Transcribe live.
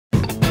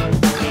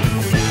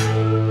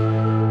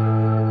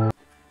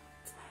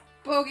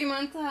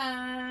Pokemon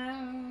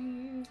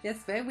time!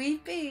 Guess where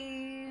we've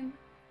been?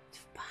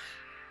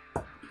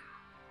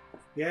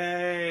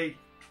 Yay!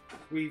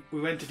 We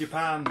went to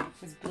Japan.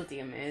 It's bloody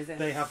amazing.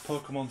 They have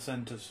Pokemon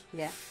centres.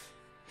 Yeah.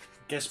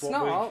 Guess It's what?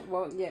 not all.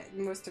 Well, yeah,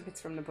 most of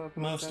it's from the Pokemon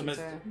Most of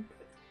Centre. it.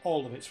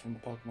 All of it's from the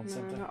Pokemon No,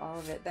 Centre. not all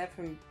of it. They're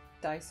from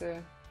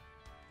Daiso.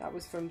 That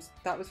was from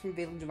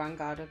Village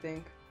Vanguard, I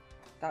think.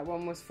 That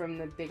one was from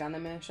the big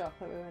anime shop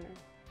that we went in.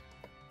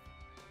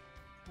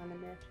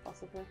 Anime,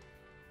 possibly.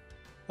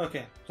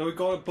 Okay, so we've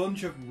got a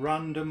bunch of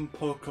random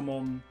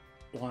Pokemon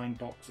blind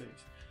boxes.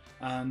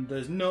 And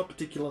there's no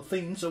particular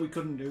theme, so we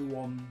couldn't do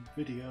one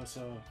video,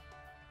 so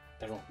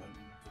they're all going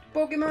in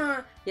the video.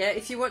 Pokemon! Yeah,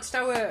 if you watched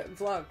our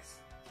vlogs.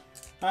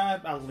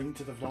 I'll link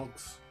to the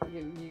vlogs.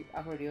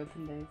 I've already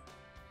opened these.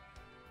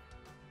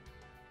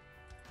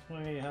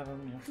 Well, you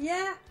haven't, yeah.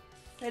 Yeah!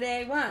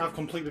 Today, one. I've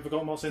completely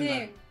forgotten what's in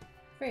there. 2,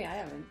 3, I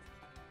haven't.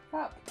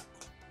 Pop.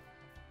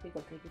 We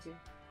got Pikachu.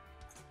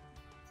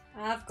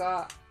 I've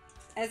got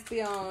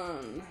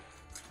Espeon.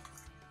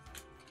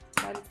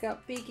 I've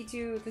got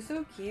Pikachu. They're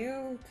so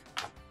cute.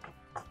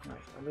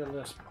 Right, a little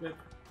less.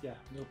 Yeah,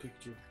 little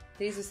Pikachu.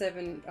 These are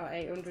 700 or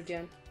 800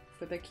 yen,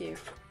 but they're cute.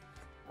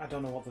 I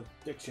don't know what the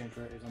exchange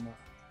rate is on that.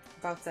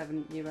 About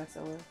 $7 US.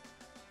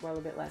 Well,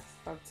 a bit less.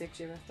 About $6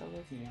 US.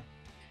 Yeah.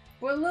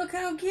 But look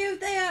how cute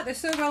they are. They're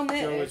so well Joe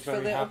knitted is for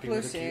very little happy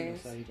with the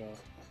cuteness. plushies. There you go.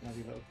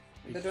 Maybe little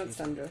They don't Pikachu.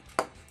 stand up.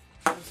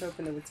 I was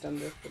hoping they would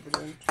stand up, but they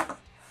don't.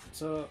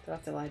 So They'll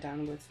have to lie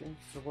down with me.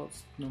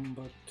 what's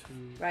number 2?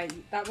 Right,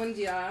 that one's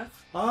yours.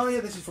 Oh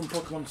yeah, this is from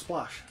Pokemon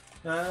Splash.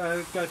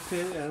 Magikarp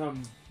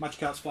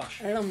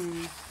Splash.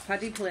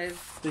 Paddy plays.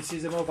 This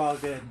is a mobile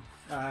game.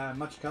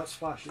 Magikarp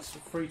Splash. It's a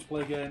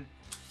free-to-play game.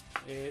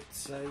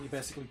 It's you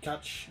basically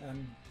catch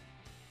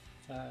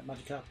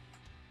Magikarp.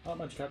 Oh,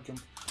 Magikarp jump.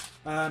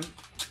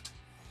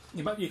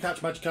 You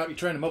catch Magikarp, you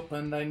train them up,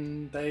 and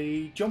then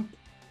they jump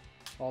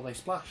or they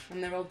splash.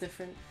 And they're all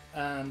different.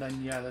 And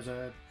then yeah,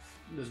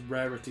 there's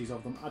rarities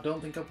of them. I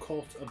don't think I've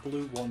caught a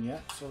blue one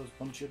yet, so there's a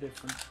bunch of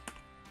different.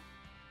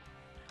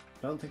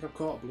 I don't think I've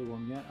caught a blue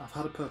one yet. I've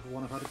had a purple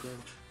one, I've had a grey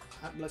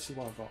one. Let's see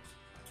what I've got.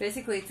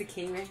 Basically, it's a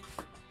keyring. I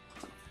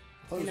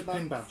thought it was a box.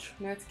 pin badge.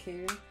 No, it's a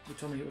keyring. You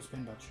told me it was a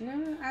pin badge.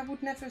 No, I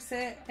would never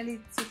say any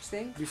such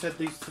thing. You said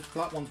these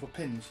black ones were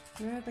pins.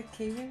 No, they're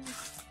keyrings.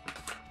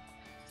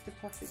 It's the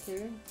plastic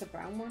keyring. It's a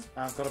brown one.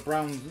 I've got a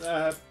brown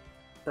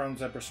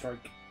zebra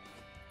stripe.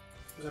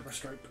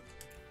 Magikarp.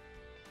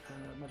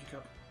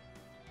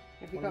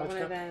 Have you One got one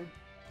of Magikarp? them?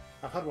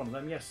 I've had one of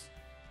them, yes.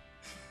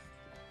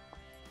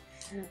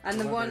 And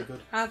They the weren't one very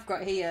good. I've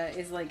got here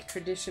is like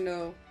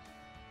traditional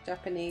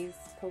Japanese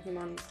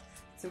Pokemon.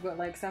 So we've got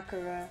like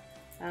Sakura,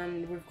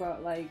 and we've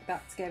got like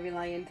that scary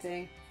lion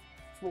thing,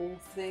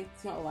 wolf thing.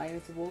 It's not a lion,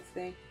 it's a wolf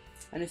thing.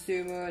 And a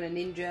sumo, and a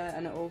ninja,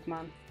 and an old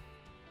man.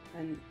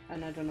 And I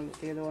don't know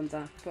what the other ones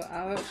are, but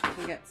I hope we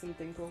can get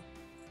something cool.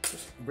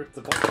 Just rip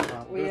the box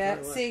apart. Well,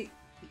 yeah, see,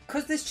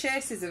 because there's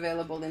chases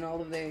available in all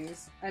of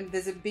these, and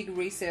there's a big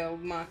resale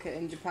market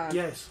in Japan.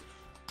 Yes.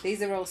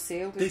 These are all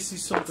sealed. This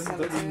is something that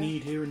we Sellers.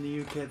 need here in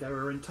the UK. There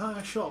are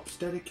entire shops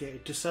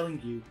dedicated to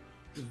selling you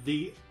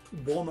the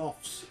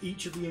one-offs,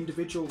 each of the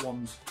individual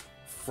ones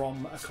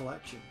from a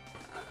collection.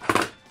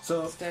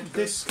 So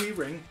this ski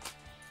ring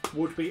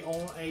would be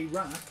on a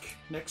rack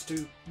next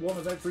to one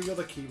of every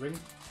other key ring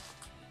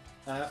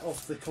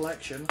of the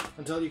collection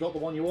until you got the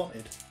one you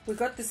wanted. We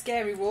got the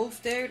scary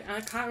wolf dude, and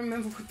I can't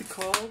remember what they're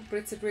called, but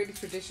it's a really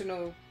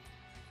traditional.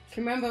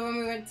 Can you remember when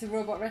we went to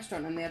Robot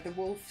Restaurant and they had the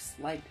wolves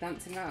like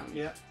dancing around?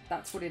 Yeah.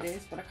 That's what it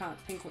is, but I can't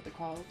think what they're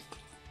called.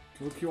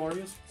 Kabuki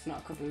Warriors? It's not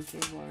a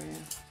Kabuki warrior.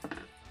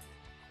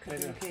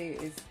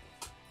 Kabuki is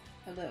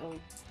a little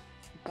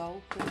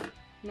doll thing.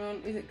 No,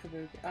 is it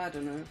Kabuki? I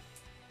don't know.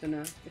 Don't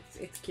know.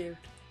 It's cute.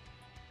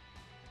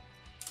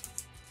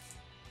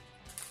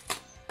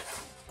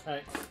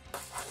 Right.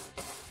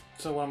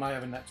 So what am I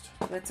having next?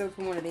 Let's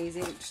open one of these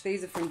each.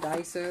 These are from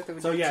Daiso. They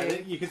were So yeah,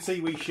 cheap. you can see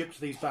we shipped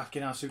these back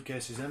in our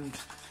suitcases, and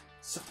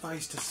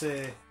suffice to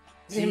say,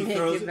 They make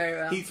it very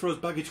well. Heathrow's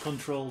baggage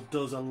control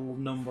does a little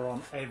number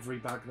on every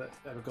bag that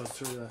ever goes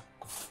through there.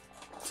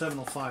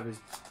 Terminal 5 is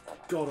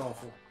god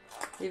awful.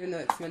 Even though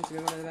it's meant to be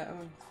one of the better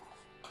ones.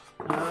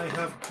 I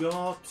have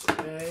got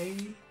a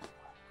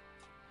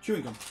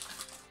chewing gum.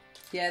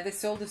 Yeah, they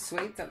sold as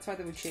sweets. That's why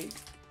they were cheap.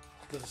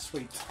 That's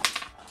sweet.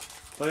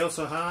 I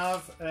also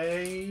have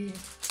a...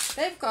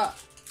 They've got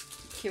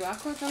QR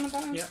codes on the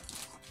bottom. Yeah.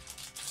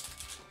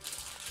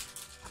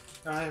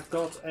 I've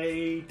got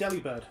a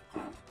Delibird.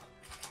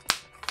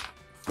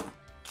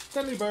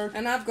 Delibird.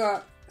 And I've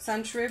got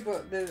Sandshrew,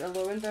 but the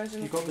low-end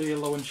version. You've got the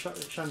yellow and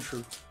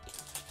Shantru.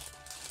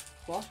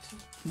 What?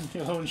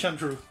 Yellow and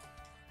Shantru.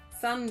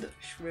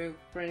 Sandshrew,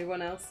 for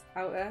anyone else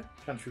out there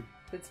Shantru.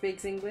 that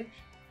speaks English.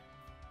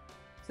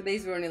 So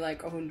these were only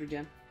like 100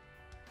 yen.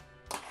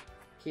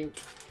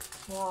 Cute.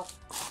 Oh.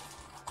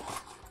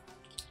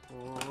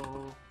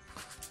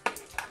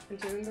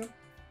 And chewing gum?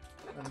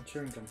 And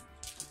chewing gum.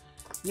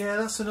 Yeah,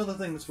 that's another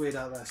thing that's weird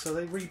out there. So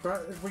they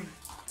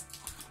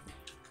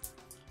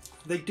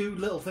they do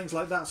little things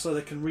like that so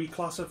they can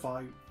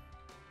reclassify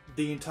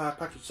the entire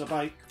package.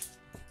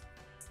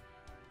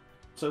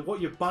 So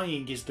what you're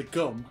buying is the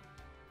gum,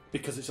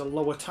 because it's a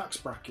lower tax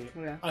bracket,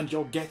 and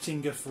you're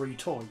getting a free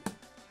toy.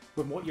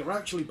 When what you're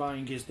actually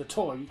buying is the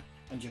toy,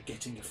 and you're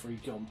getting a free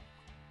gum.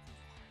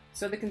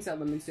 So they can sell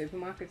them in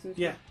supermarkets and stuff?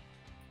 Yeah.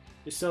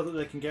 It's so that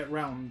they can get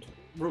round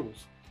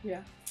rules.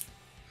 Yeah.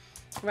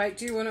 Right,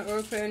 do you want to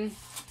open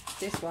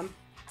this one?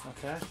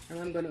 Okay. And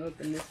I'm going to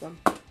open this one.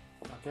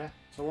 Okay.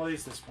 So what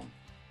is this one?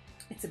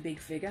 It's a big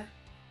figure.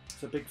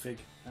 It's a big fig.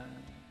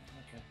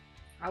 Okay.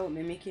 I want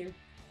Mimikyu.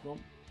 Well,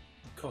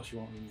 of course you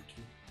want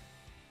Mimikyu.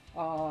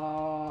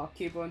 Oh,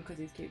 Cubone, because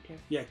he's cute too.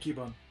 Yeah,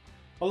 Cubone.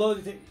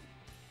 Although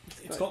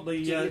it's got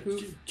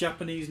the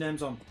Japanese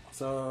names on.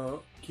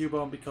 So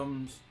Cubone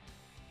becomes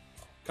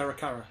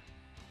Karakara.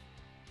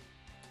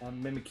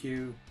 And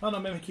Mimikyu... Oh no,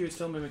 Mimikyu is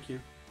still Mimikyu.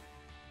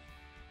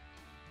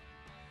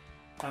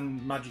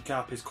 And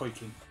Magikarp is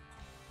Koiking.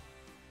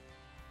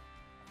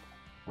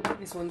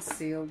 This one's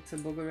sealed to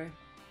buggery.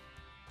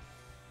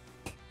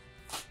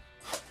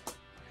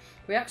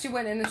 We actually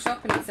went in the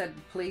shop and it said,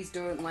 please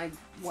don't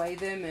weigh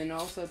them and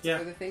all sorts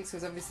of other things,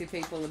 because obviously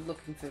people are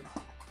looking for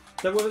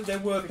there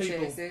were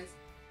people to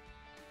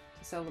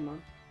sell them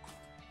on.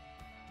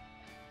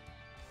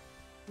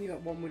 You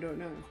got one we don't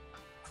know.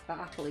 That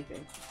appley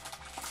thing.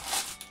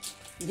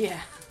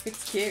 Yeah,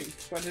 it's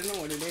cute, but I don't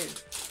know what it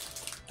is.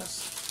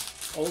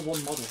 That's all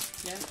one model.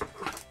 Yeah.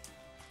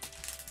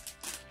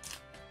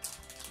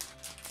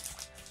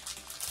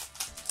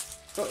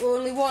 Got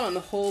only one on the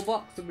whole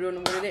box, so we don't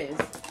know what it is.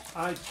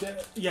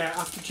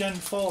 After Gen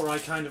 4 I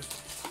kind of...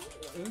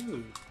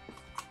 Ooh.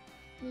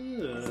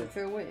 Does it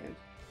feel weird?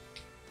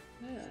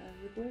 Yeah,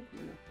 we're both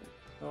enough.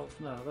 Oh,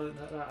 no,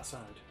 that aside.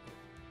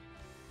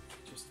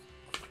 Just...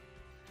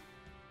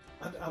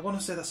 I want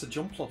to say that's a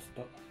Jumpluff,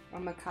 but... A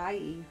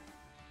Makai.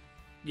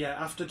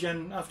 Yeah, after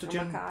Gen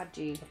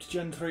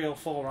 3 or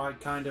 4 I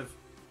kind of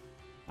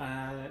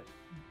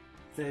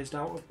phased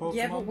out of Pokemon.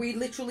 Yeah, but we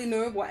literally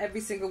know what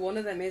every single one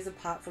of them is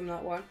apart from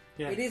that one.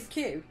 Yeah. It is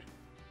cute.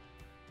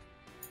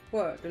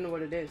 But don't know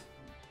what it is.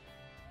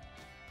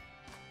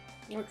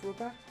 Oh, it's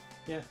rubber.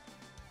 Yeah.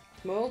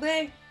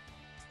 Mouldy.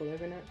 It's got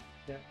over in it.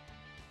 Yeah.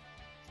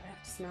 I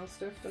have to smell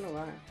stuff, don't know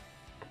why.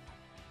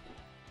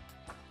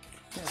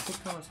 Yeah, I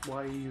think that's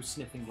why you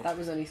sniffing it. That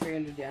was only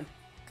 300 yen.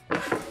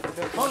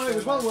 Oh no, it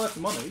was well worth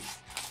the money.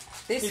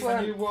 This one...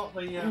 I knew what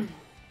the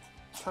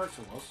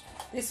character was.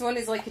 This one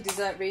is like a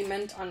dessert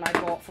remint, and I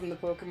bought from the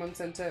Pokemon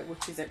Center,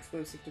 which is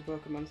exclusive to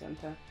Pokemon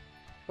Center.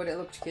 But it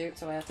looked cute,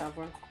 so I had to have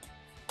one.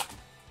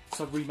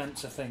 So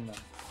rement's a thing then.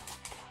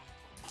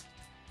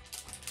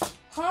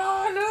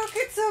 Oh look,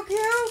 it's so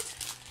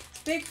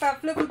cute! Big fat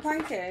fluffy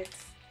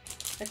pancakes.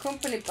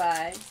 Accompanied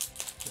by...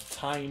 A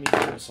tiny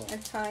Venusaur. A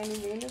tiny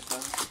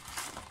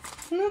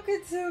Venusaur. Look,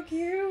 it's so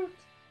cute!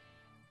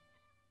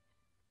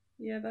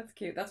 Yeah, that's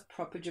cute. That's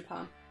proper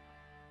Japan.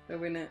 Though,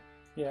 isn't it?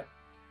 Yeah.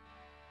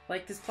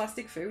 Like, there's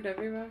plastic food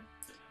everywhere.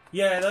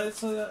 Yeah,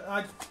 that's,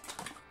 I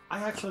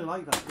actually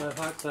like that. The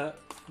fact that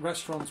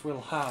restaurants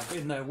will have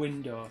in their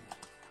window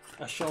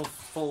a shelf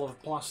full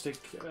of plastic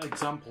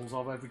examples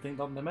of everything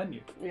on the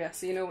menu. Yeah,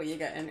 so you know what you're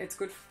getting. It's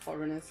good for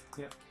foreigners.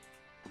 Yeah.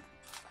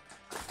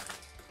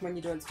 When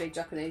you don't speak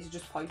Japanese, you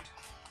just point.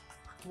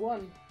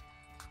 One.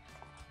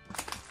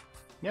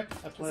 Yep.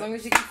 As long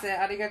as you can say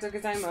arigato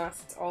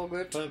gozaimasu, it's all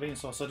good.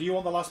 Venusaur. So do you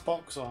want the last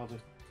box or do...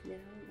 Yeah, I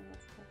want the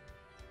last box.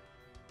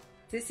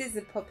 This is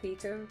the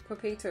Pupito.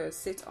 Pupitos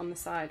sit on the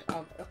side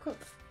of a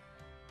cup.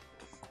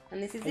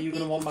 And this is Are you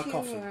going to want my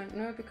coffee?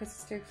 No, because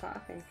it's too fat, I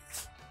think.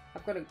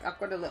 I've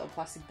got a little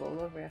plastic bowl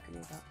over here, I can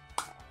use that.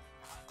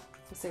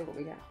 Let's see what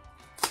we get.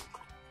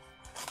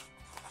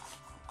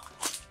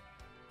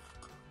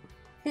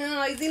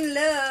 Oh, he's in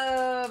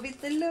love! It's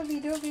the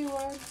lovey-dovey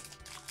one.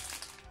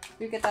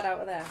 You get that out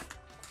of there.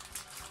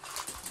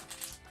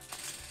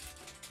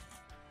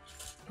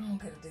 Oh,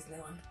 get a Disney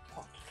one.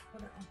 Pot.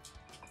 Put it on.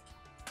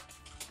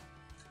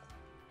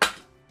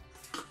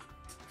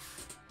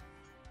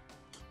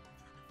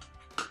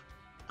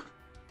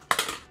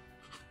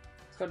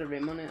 It's got a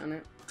rim on it,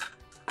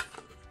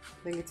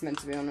 I think it's meant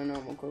to be on a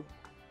normal cup.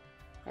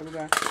 There we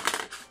go.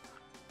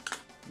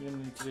 You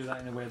need to do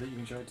that in a way that you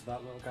can show it to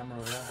that little camera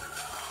over there.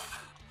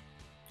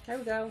 There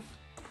we go.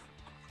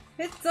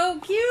 It's so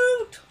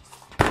cute!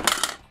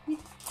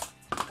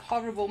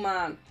 Horrible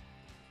man.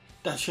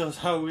 That shows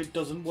how it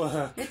doesn't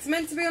work. It's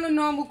meant to be on a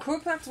normal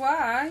cup, that's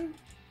why.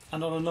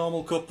 And on a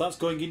normal cup, that's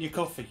going in your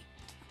coffee.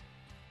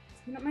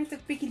 You're not meant to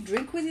freaking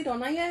drink with it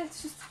on, are you?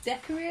 It's just to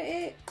decorate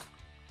it.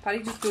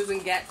 Paddy just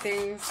doesn't get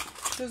things.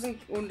 Doesn't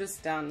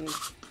understand.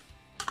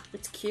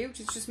 It's cute,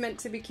 it's just meant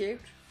to be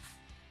cute.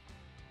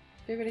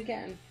 Do it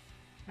again.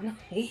 I know,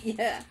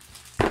 yeah.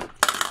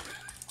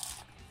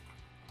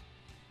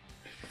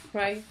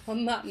 Right,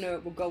 on that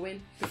note, we'll go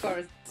in before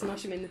I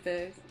smash him in the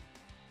face.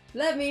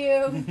 Love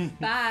you!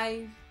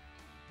 Bye!